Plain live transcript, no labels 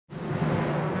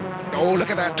Oh,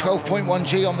 look at that, 12.1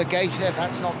 G on the gauge there.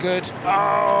 That's not good.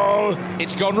 Oh,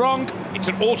 it's gone wrong. It's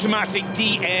an automatic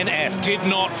DNF. Did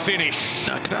not finish.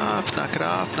 Knock it off, knock it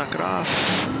off, knock it off.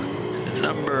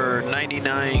 Number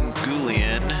 99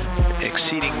 Goulian,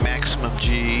 exceeding maximum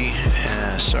G.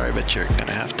 Sorry, but you're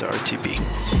gonna have to RTB.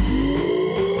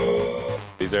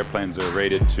 These airplanes are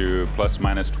rated to plus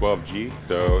minus 12 G.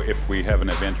 So if we have an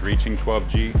event reaching 12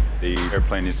 G, the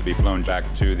airplane needs to be flown back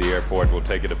to the airport. We'll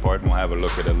take it apart and we'll have a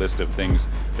look at a list of things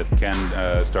that can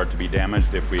start to be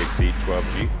damaged if we exceed 12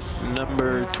 G.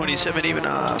 Number 27 even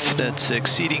off, that's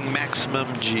exceeding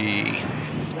maximum G.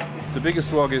 The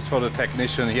biggest work is for the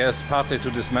technician. He has partly to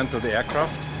dismantle the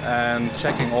aircraft and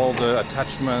checking all the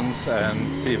attachments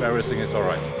and see if everything is all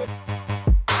right.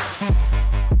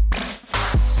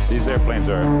 These airplanes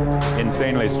are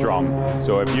insanely strong.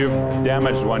 So if you've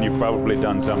damaged one, you've probably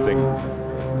done something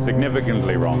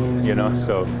significantly wrong, you know?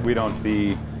 So we don't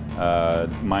see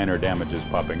minor damages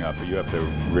popping up. You have to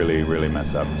really, really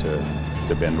mess up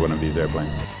to bend one of these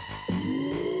airplanes.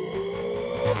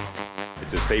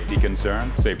 It's a safety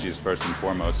concern. Safety is first and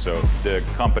foremost. So the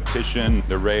competition,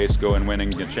 the race, going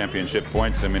winning the championship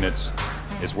points, I mean, it's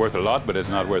worth a lot, but it's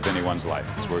not worth anyone's life.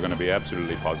 So we're going to be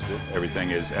absolutely positive.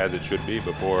 Everything is as it should be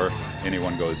before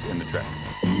anyone goes in the track.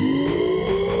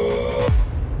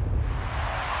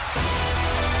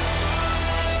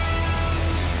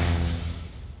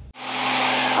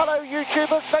 Hello,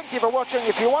 YouTubers. Thank you for watching.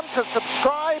 If you want to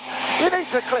subscribe, you need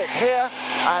to click here.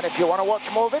 And if you want to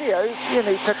watch more videos, you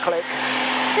need to click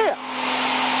here.